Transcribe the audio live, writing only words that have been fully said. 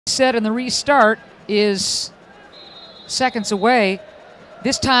Set and the restart is seconds away.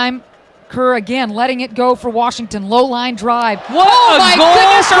 This time, Kerr again letting it go for Washington. Low line drive. What oh a my goal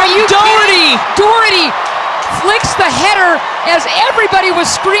goodness, from are you Doherty! kidding? Doherty flicks the header as everybody was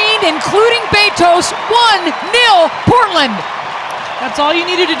screened, including Betos. 1-0 Portland. That's all you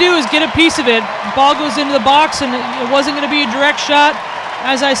needed to do is get a piece of it. Ball goes into the box, and it wasn't going to be a direct shot.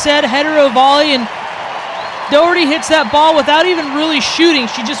 As I said, header or volley, and Doherty hits that ball without even really shooting.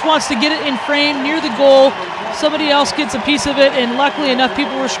 She just wants to get it in frame near the goal. Somebody else gets a piece of it, and luckily enough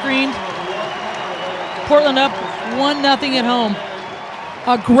people were screened. Portland up 1-0 at home.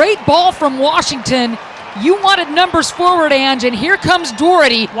 A great ball from Washington. You wanted numbers forward, Ange, and here comes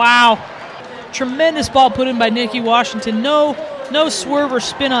Doherty. Wow. Tremendous ball put in by Nikki Washington. No swerve or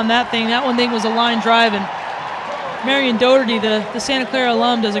spin on that thing. That one thing was a line drive, and Marion Doherty, the Santa Clara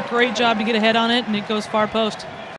alum, does a great job to get ahead on it, and it goes far post.